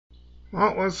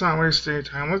Well, let's not waste any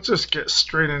time. Let's just get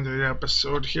straight into the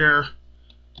episode here.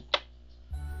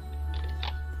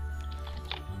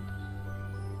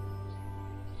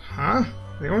 Huh?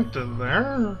 They went to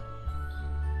there?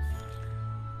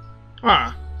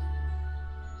 Ah.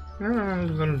 I don't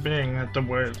remember them being at that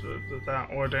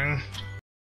wedding.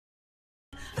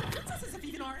 The princesses have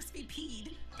even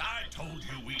RSVP'd. I told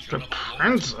you we should The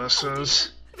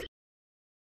princesses?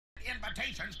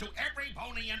 invitations to every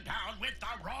pony in town with the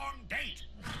wrong date.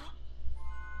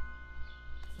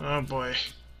 Oh boy.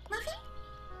 Muffin?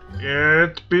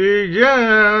 It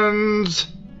begins!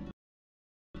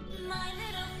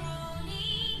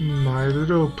 My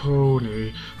little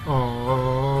pony,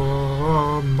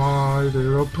 oh, my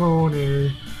little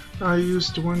pony. I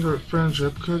used to wonder if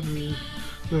friendship could be.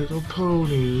 Little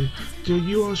pony, did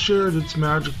you all share its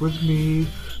magic with me?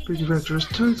 Big adventures,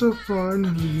 tons of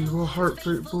fun, leave a heart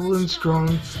faithful and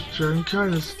strong. Sharing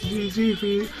kindness is easy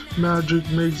feat, magic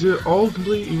makes it all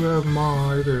complete. You have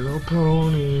my little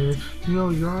pony, you know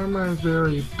you're my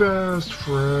very best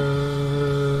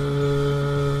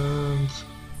friends.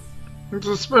 It's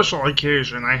a special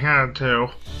occasion, I had to.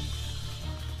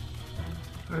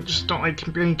 I just don't like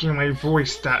making my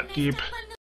voice that deep.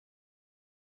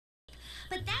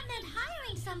 But that meant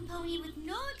hiring some pony with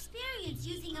no experience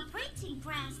using a printing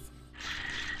press.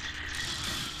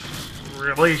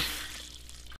 Really?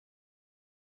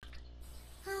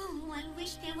 Oh, I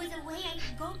wish there was a way I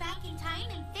could go back in time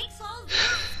and fix all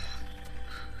this.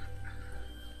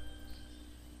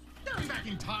 Going back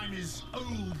in time is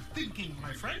old thinking,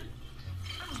 my friend.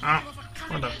 Oh,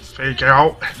 what a fake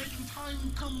out. Making time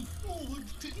come forward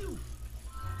to you.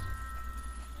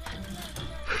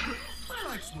 My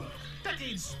life's work.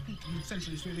 Decades,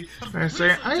 centuries really. I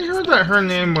say, I heard that her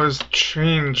name was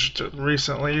changed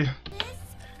recently.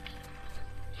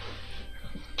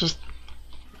 Just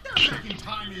Going back in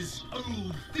time is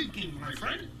old thinking, my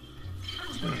friend.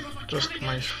 just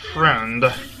my friend.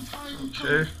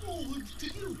 Okay.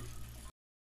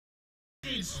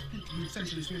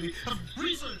 Centuries really of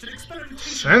research and experimentation.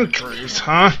 Centuries,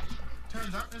 huh?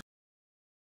 Turns out there's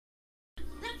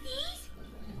Like these?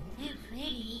 They're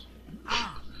pretty.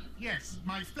 yes,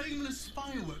 my flameless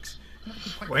fireworks. Never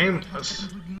could quite Flameless? figure out how to get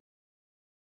them to ignite.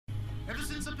 Ever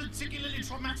since a particularly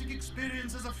traumatic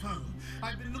experience as a foe,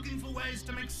 I've been looking for ways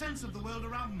to make sense of the world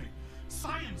around me.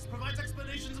 Science provides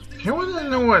explanations of things. I want to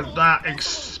know what that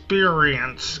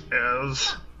experience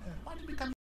is. Why did we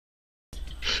come?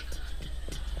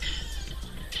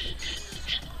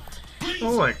 Oh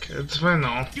look, it's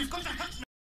Venom. You've got to help me.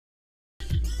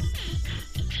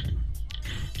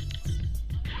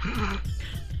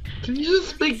 Did you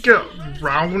just make a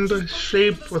round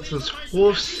shape with his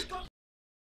hoofs?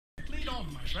 Lead on,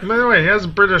 my By friend. the way, he has a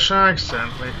British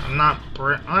accent. Like,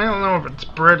 I don't know if it's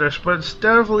British, but it's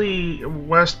definitely a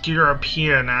West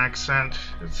European accent.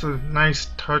 It's a nice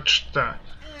touch to...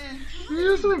 He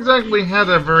hasn't exactly had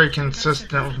a very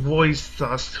consistent voice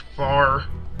thus far.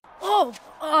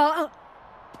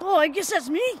 Oh, I guess that's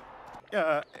me.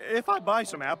 If I buy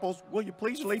some apples, will you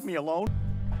please leave me alone?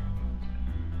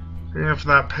 Even if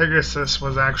that Pegasus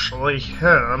was actually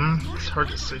him, it's hard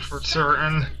to say for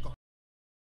certain.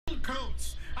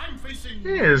 Coats. I'm facing.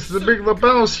 Here's the Big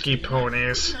Lebowski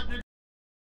ponies.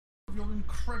 Your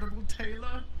incredible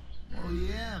tailor. Oh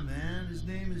yeah, man. His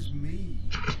name is Me.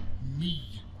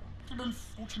 Me. What an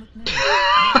unfortunate name.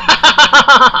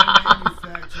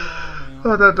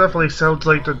 Oh, that definitely sounds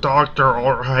like the Doctor,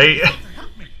 alright. Help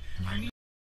me. I need.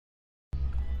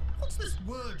 What's this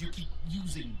word you keep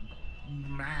using?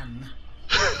 Man.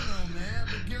 Oh man,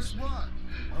 but guess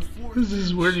what? This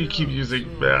is where you keep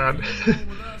using man.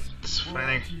 It's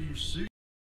funny.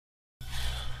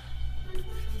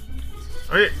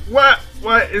 Wait, what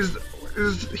is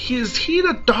he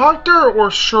the Doctor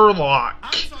or Sherlock?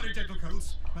 I'm sorry, Gentle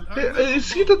Coats. But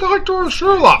Is he the Doctor or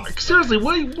Sherlock? Seriously,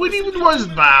 what even was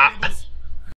that?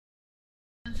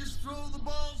 And just throw the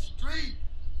ball straight.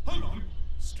 Hold on.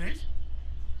 Straight.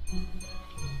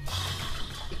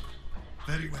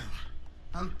 Very well.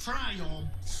 I'll try your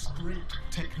straight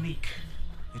technique.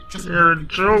 It just You're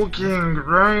joking,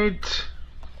 right?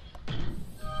 Do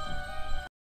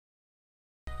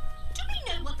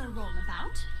we know what they're all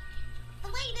about? The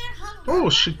way they're hung. Oh,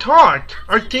 she talked.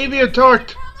 Octavia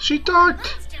talked. She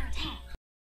talked. Monster attack.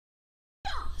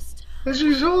 Lost. And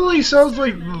she totally sounds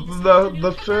like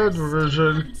the Fed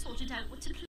version. Sorted out what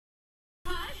to play. I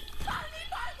need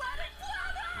my wedding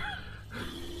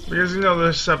planner. Because you know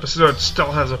this episode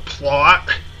still has a plot.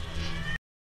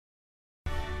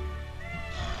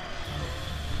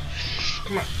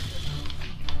 Come on.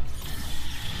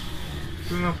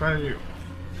 There's enough out of you.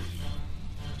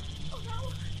 Oh no!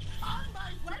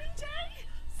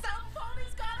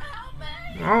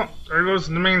 Well, there goes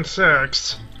the main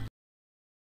six.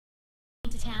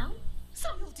 To town? So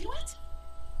you'll do it?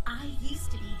 I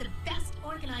used to be the best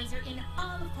organizer in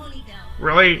all of Ponyville.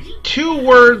 Really? 2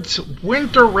 words,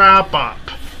 winter wrap-up.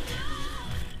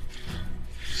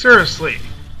 Seriously.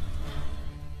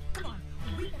 Come on,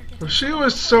 we better get If she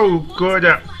was so good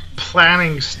at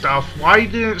planning stuff, why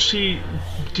didn't she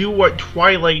do what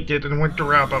Twilight did in Winter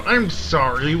Wrap-Up? I'm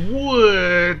sorry,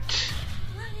 what?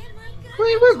 Who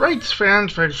even writes fan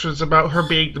fictions about her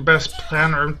being the best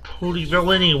planner in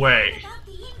Ponyville anyway?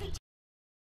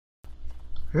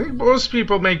 I think most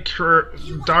people make her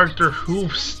Doctor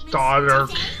Who's daughter.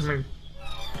 I mean,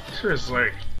 seriously.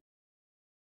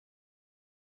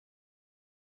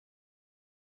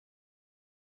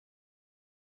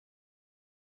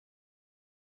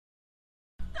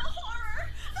 the horror!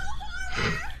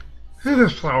 The horror! The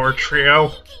Flower Trio. You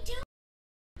can do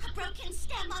a broken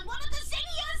stem on one of the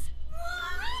zinnias!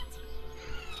 What?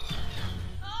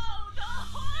 Oh, the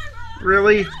horror!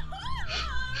 Really? The horror!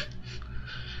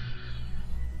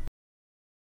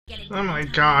 Oh my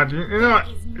god, you know what,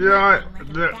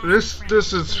 this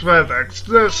is FedEx,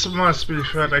 this must be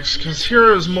FedEx, because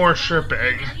here is more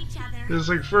shipping. There's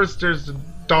like, first there's the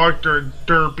Doctor and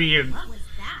Derby, and What was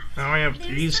that? now I have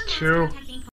these two.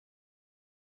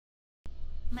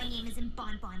 My name isn't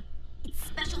Bon Bon. It's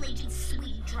Special Agent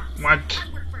Sweetie Drops. What?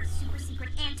 I work for a super secret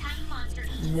anti-monster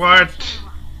agency. What?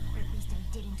 Or at least I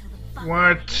did until the bug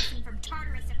What? came from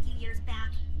Tartarus a few years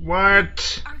back.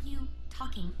 What? Are you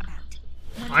talking about?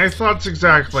 When I thought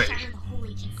exactly. shatter the whole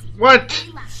agency. What?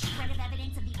 Every last shred of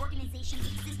evidence of the organization's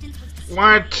existence was destroyed.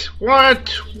 What?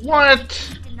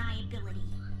 Deniability.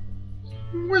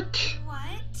 What?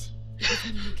 What? It was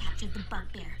me who captured the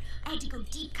bugbear. I had to go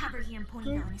deep cover here in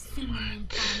Ponyville and assume the name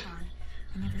Bon Bon.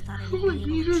 I never thought I would Who be able to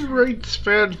even track writes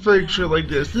fan fiction like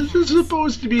this? This is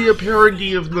supposed to be a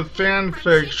parody of the fan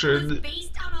fiction.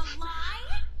 based on a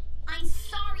lie? I'm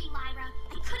sorry, Lyra.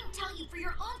 I couldn't tell you for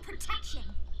your own protection.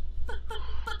 But the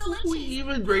Who lynchings...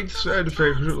 even writes fan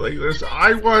fiction like this?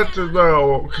 I want to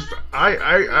know, because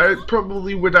I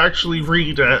probably would actually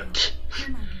read it. You're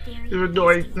my very Even though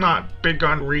I'm not big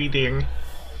on reading.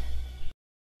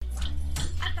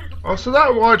 I've gotta go Also,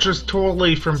 that watch is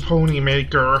totally from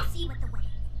Ponymaker. see what the way.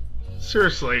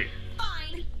 Seriously.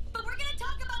 Fine, but we're gonna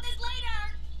talk about this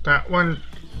later. That one,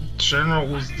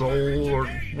 General Zoll or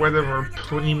whatever,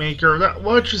 Ponymaker, that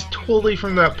watch is totally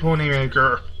from that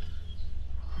Ponymaker.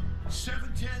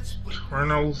 7/10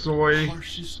 Colonel Zoe.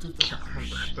 harshest of the Can't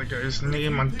remember harsh. the guy's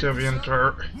name on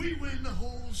DeviantArt. We win the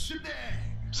whole shebang.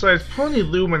 Besides, Pony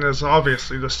Lumen is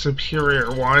obviously the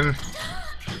superior one. Like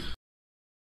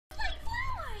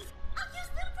flowers. I'll use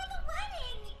them for the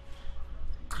wedding.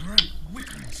 Great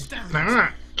wicked stallions. Now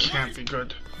that can't be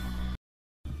good.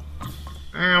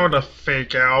 What a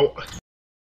fake out.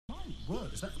 My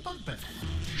word, is that a bugbear?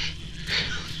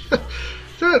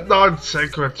 That non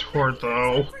sequitur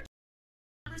though.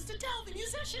 To tell the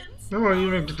musicians. No one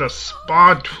even get the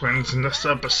Spa twins in this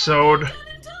episode.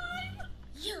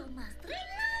 You must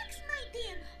relax, my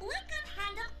dear. We can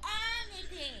handle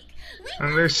anything.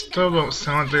 And they still don't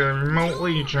sound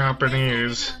remotely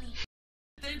Japanese.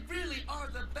 They really are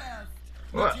the best.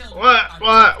 What?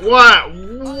 Like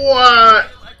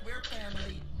we're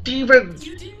family. Steven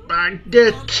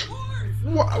Magnet?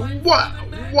 What?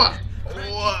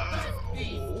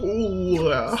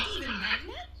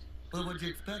 Well, what'd you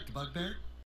expect, Bugbear?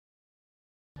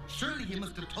 Surely he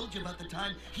must have told you about the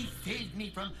time he saved me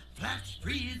from Flash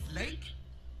Freeze Lake?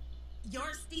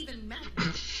 You're Stephen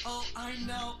Magnet. Oh, I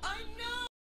know.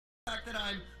 The fact that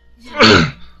I'm... You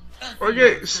know,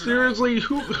 Okay, seriously,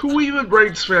 who even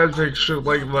writes fanfiction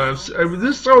like this? I mean,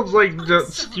 this sounds like that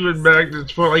Steven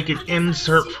Magnet's for like an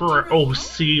insert for an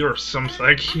OC or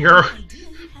something here. Idea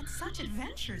you've had such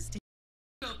adventures. I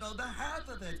don't know the half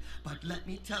of it, but let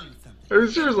me tell you something. I mean,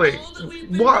 seriously, All that we've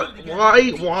been through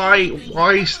together-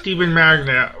 why Steven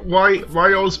Magnet?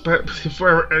 Why else but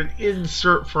for an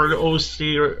insert for an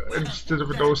OC instead of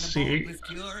an OC?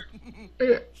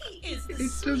 It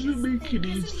doesn't make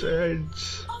any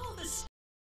sense.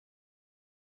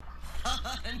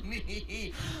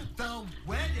 Honey, the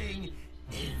wedding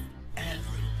is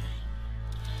everything.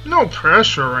 No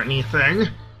pressure or anything.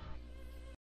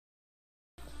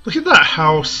 Look at that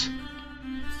house.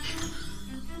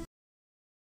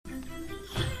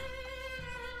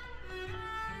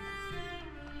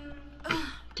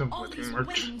 The wedding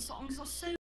merch.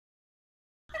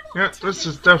 Yeah, this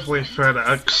is definitely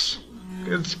FedEx.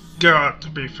 It's got to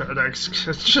be FedEx,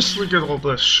 'cause just look at all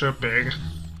this shipping.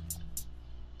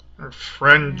 Or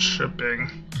friend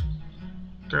shipping.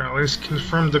 They're at least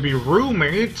confirmed to be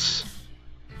roommates.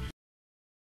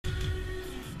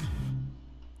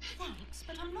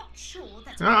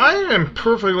 Now, I am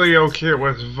perfectly okay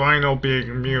with Vinyl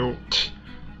being mute.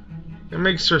 It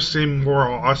makes her seem more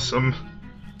awesome.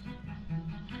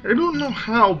 I don't know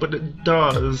how, but it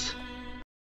does.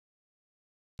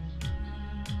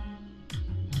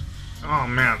 Oh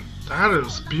man, that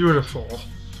is beautiful.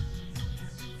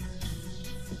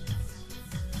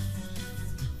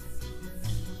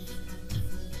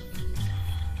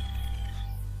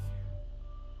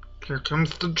 Here comes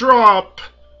the drop.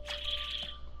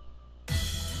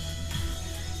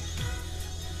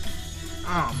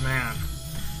 Oh man.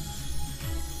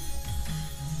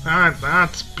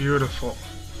 That's beautiful.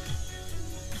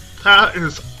 That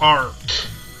is art.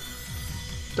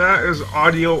 That is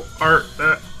audio art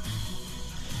that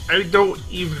I don't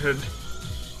even...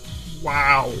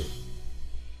 Wow.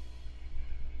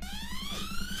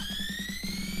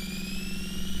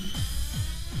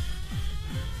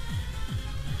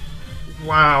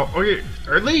 Wow. Okay,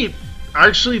 are they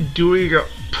actually doing a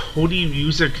pony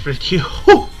music video?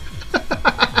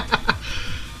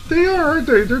 They are, aren't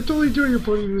they? They're totally doing a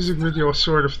pony music video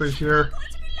sort of thing here.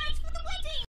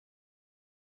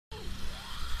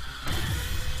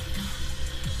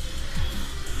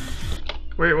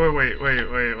 Wait.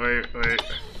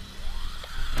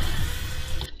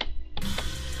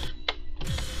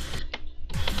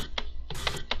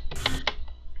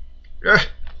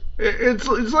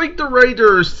 It's like the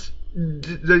writers,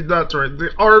 that's right,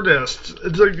 the artists.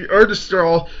 It's like the artists are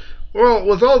all, well,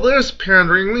 with all this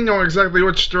pandering, we know exactly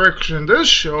which direction this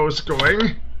show is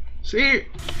going. See,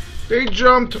 they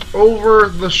jumped over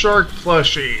the shark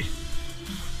plushie.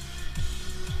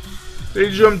 They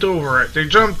jumped over it. They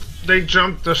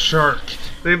jumped the shark.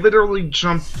 They literally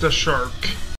jumped the shark.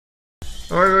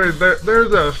 Oh,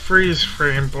 there's a freeze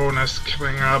frame bonus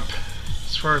coming up,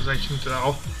 as far as I can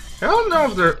tell. I don't know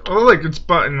if they're... Oh, like, it's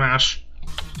Button Mash.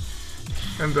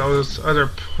 And those other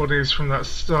ponies from that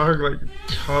song, like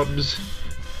Tubbs.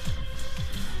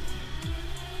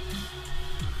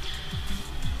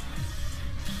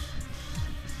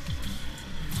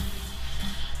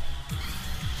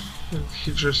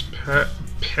 He just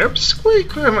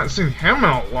Pipsqueak? I haven't seen him in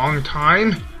a long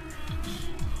time.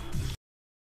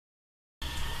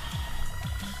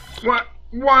 What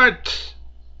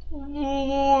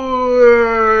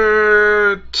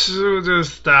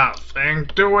is that thing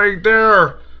doing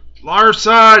there?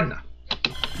 Larson!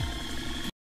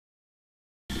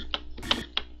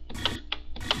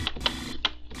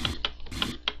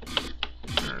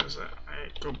 Where is it?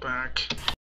 Alright, go back.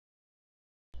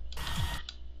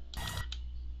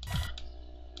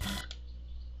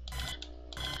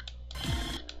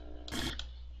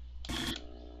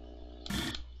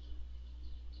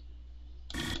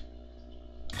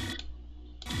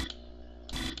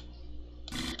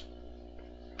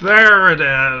 There it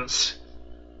is.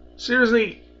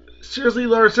 Seriously,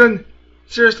 Larson.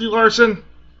 Seriously, Larson.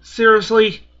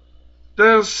 Seriously,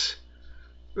 this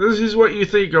is what you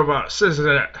think of us, isn't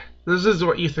it? This is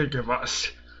what you think of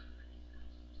us.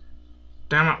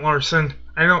 Damn it, Larson.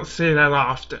 I don't say that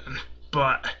often,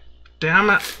 but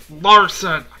damn it,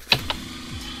 Larson.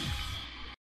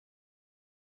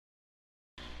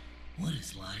 What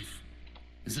is life?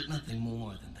 Is it nothing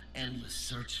more than the endless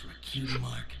search for a cutie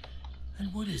mark?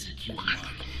 And what is a cutie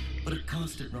mark but a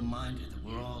constant reminder that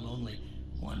we're all only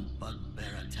one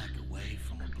bugbear attack away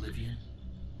from oblivion?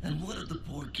 And what of the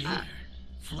poor gator,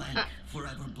 flank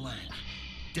forever blank,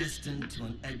 destined to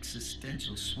an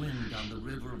existential swim down the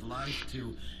river of life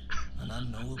to an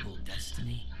unknowable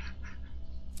destiny?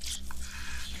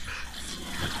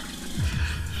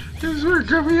 These are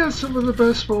giving us some of the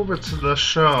best moments of the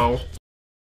show.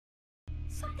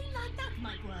 Something like that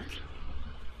might work.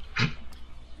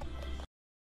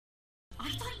 I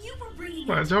thought you were bringing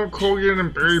Why don't Colgan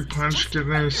and Berry Punch get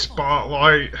any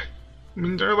spotlight? I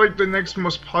mean, they're like the next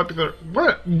most popular.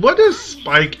 What is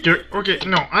Spike doing? Okay,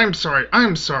 no, I'm sorry.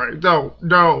 No.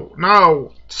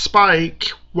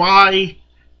 Spike. Why?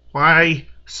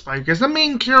 Spike is the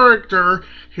main character.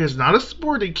 He is not a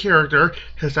sporty character.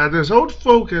 He's had his own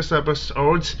focus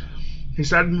episodes.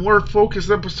 He's had more focus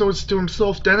episodes to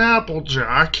himself than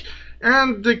Applejack.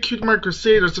 And the Cutie Mark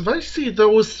Crusaders. If I see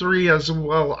those three as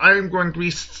well, I'm going to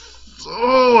be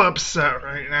so upset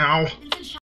right now.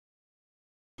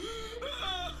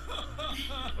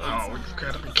 Oh, you've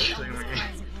got to be kidding me.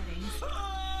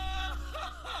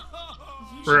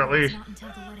 Really? Not until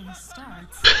the wedding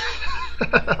starts.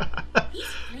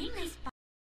 He's blameless.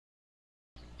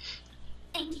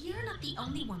 And you're not the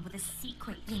only one with a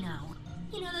secret, you know.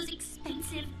 You know those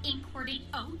expensive imported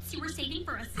oats you were saving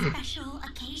for a special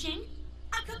occasion?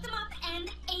 I cooked them up and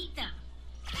ate them.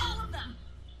 All of them.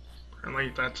 Really,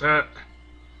 that's it?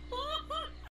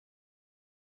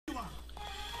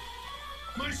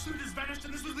 My suit has vanished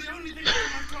and this was the only thing in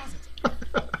my closet.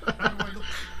 How do I look?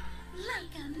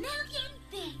 Like a million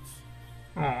bits.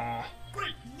 Aw.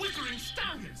 Great whickering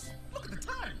stallions! Look at the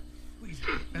time. We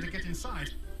better get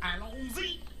inside.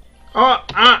 Allons-y.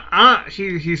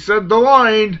 He said the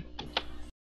line.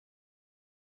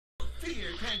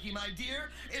 Fear, Cranky, my dear.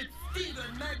 It's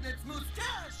Stephen Magnet's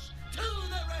mustache to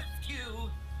the rescue.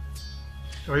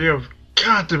 Oh, you've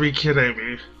got to be kidding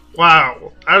me.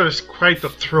 Wow, that is quite the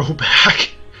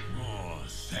throwback. Oh,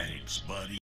 thanks,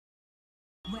 buddy.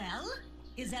 Well,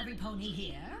 is every pony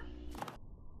here?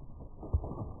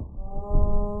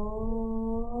 Oh,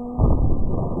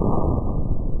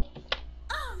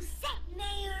 set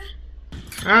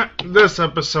mayor. This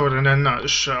episode in a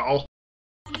nutshell.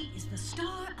 Pony is the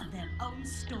star of their own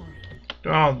story.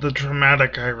 Oh, the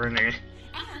dramatic irony.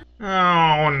 And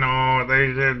Oh no,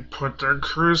 they did put their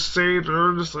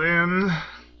Crusaders in.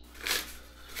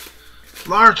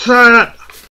 Larson!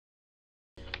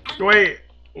 Wait.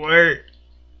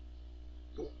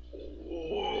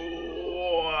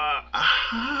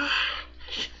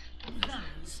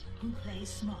 those who play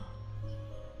small.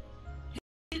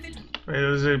 If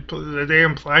it Are they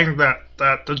implying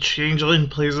that the changeling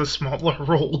plays a smaller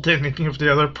role than any of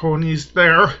the other ponies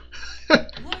there? one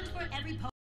for every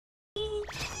pony.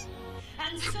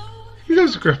 And so He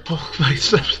does grip both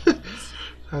biceps.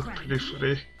 That's pretty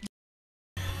funny.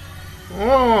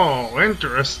 Oh,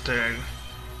 interesting.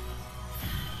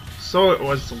 So it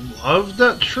was love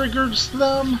that triggered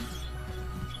them?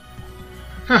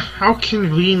 Huh, how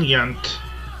convenient. Of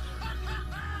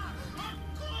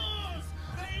course!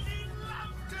 They need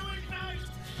love to ignite!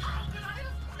 How could I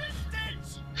have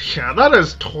missed it? Yeah, that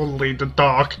is totally the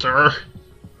Doctor.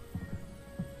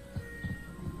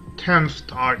 10th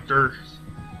Doctor.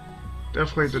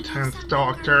 Definitely the 10th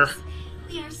Doctor.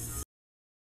 We are so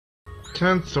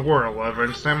 10th or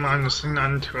 11th, I'm honestly not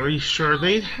entirely sure.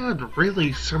 They had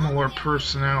really similar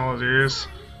personalities.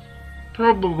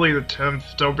 Probably the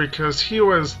 10th though, because he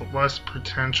was less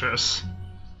pretentious.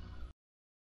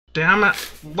 Damn it,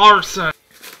 Larson!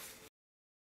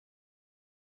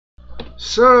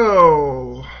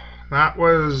 So, that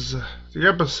was the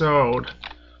episode.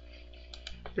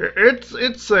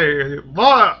 It's a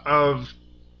lot of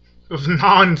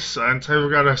nonsense,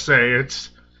 I've gotta say.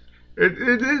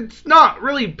 It's not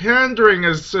really pandering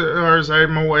as far as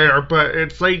I'm aware, but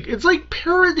it's like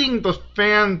parroting the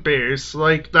fan base,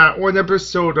 like that one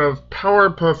episode of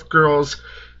Powerpuff Girls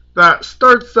that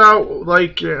starts out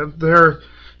like they're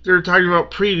talking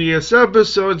about previous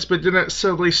episodes, but then it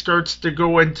suddenly starts to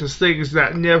go into things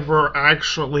that never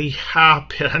actually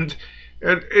happened.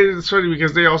 And it's funny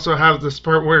because they also have this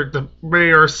part where the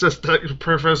mayor assistant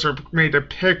professor made a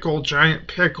giant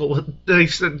pickle, and they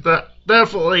said that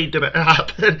definitely didn't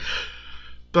happen.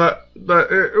 But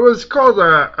it was called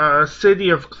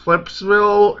City of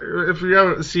Clipsville. If you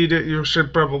haven't seen it, you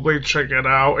should probably check it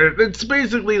out. It's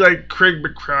basically like Craig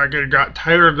McCracken got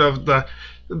tired of the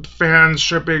fans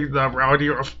shipping the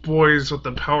rowdy boys with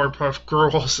the Powerpuff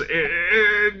Girls.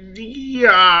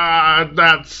 Yeah,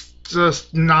 that's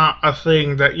just not a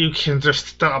thing that you can just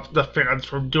stop the fans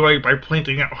from doing by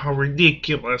pointing out how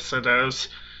ridiculous it is.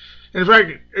 In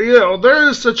fact, there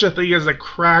is such a thing as a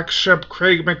crack ship,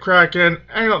 Craig McCracken.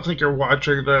 I don't think you're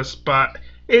watching this, but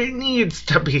it needs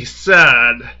to be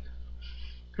said.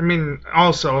 I mean,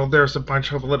 also, there's a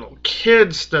bunch of little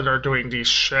kids that are doing these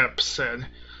ships, and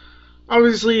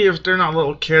obviously, if they're not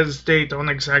little kids, they're not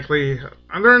exactly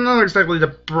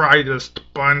the brightest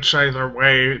bunch either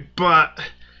way, but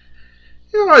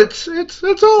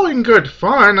it's all in good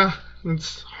fun.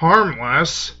 It's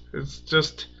harmless. It's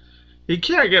just, you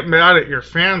can't get mad at your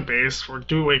fan base for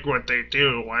doing what they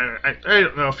do. I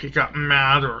don't know if he got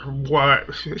mad or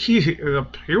what. He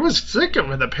was sick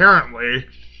of it, apparently.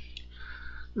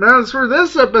 As for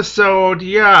this episode,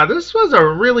 yeah, this was a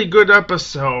really good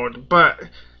episode, but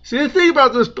see, the thing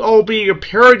about this all being a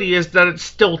parody is that it's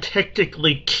still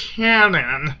technically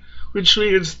canon, which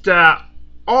means that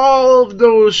all of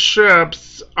those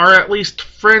ships are at least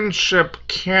friendship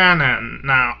canon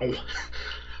now.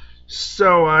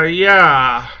 So,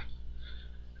 yeah.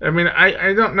 I mean,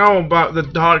 I don't know about the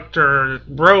Dr.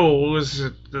 Rose,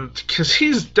 because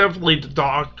he's definitely the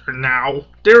Doctor now.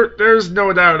 There's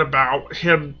no doubt about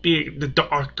him being the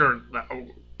Doctor now.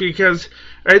 Because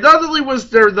not only was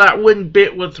there that one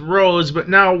bit with Rose, but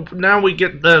now we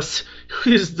get this.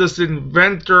 He's this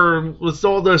inventor with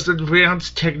all this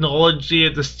advanced technology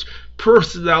and this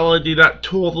personality that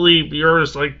totally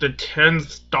mirrors like the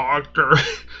 10th Doctor.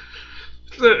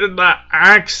 That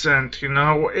accent,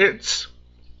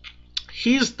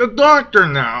 he's the Doctor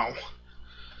now.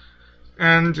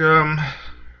 And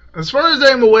As far as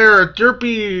I'm aware,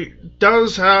 Derpy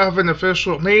does have an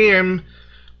official name,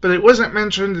 but it wasn't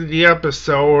mentioned in the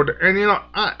episode. And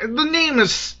the name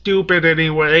is stupid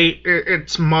anyway.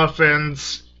 It's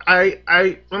Muffins.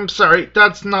 I'm sorry,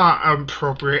 that's not an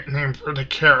appropriate name for the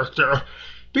character,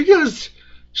 because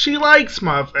she likes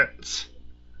muffins.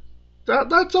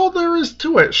 That's all there is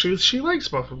to it. She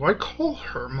likes muffins. Why call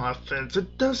her Muffins?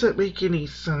 It doesn't make any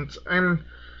sense. I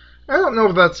don't know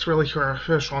if that's really her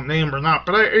official name or not,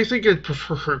 but I think I'd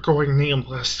prefer her going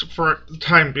nameless for the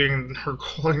time being, her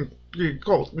being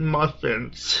called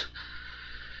Muffins.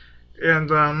 And,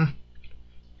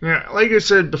 yeah, like I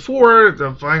said before,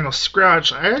 the Vinyl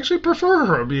Scratch, I actually prefer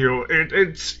her view.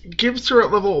 It gives her a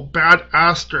little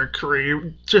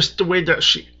badassery, just the way that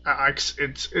she acts.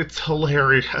 It's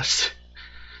hilarious,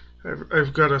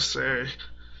 I've got to say.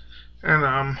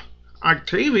 And,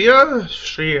 Octavia,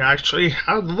 she actually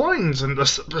had lines in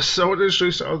this episode, and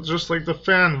she sounds just like the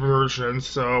fan version,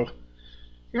 so...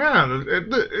 Yeah,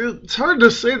 it's hard to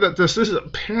say that this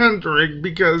isn't pandering,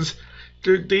 because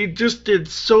they just did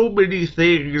so many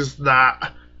things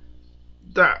that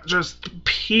just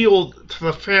appealed to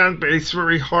the fan base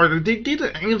very hard, and they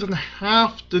didn't even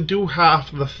have to do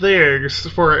half the things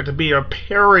for it to be a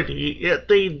parody, yet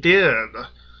they did.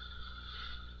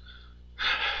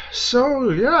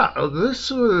 So, yeah,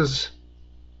 this was...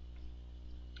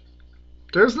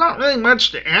 There's not really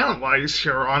much to analyze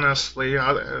here, honestly.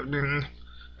 I mean...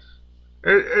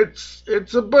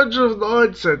 It's a bunch of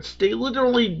nonsense. They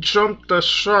literally jumped the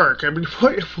shark. I mean,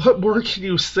 what more can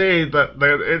you say that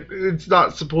it's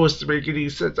not supposed to make any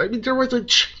sense? I mean, there was a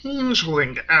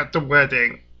changeling at the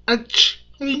wedding. A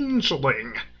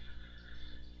changeling.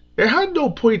 It had no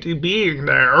point in being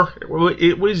there.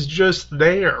 It was just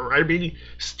there. I mean,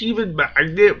 Stephen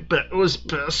Magnet was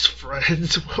best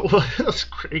friends with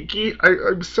Cranky.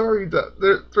 I'm sorry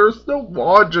that there's no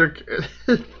logic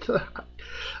in that.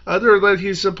 Other than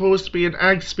he's supposed to be an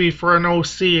XP for an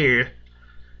OC in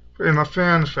a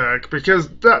fanfic, because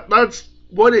that's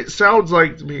what it sounds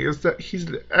like to me, is that he's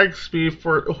the XP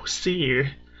for an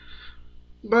OC.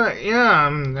 But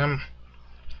yeah,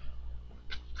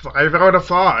 5 out of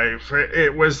 5.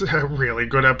 It was a really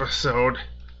good episode.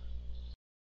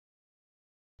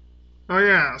 Oh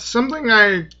yeah, something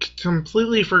I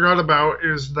completely forgot about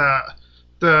is that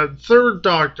the third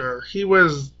Doctor, he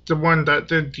was the one that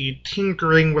did the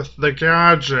tinkering with the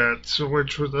gadgets,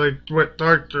 which was like what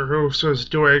Doctor Who was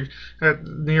doing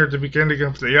near the beginning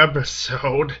of the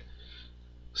episode.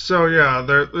 So yeah,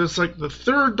 there's like the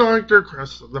third Doctor,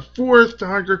 crossed the fourth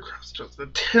Doctor, crossed the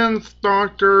 10th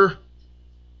Doctor,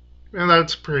 and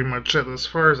that's pretty much it as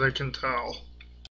far as I can tell.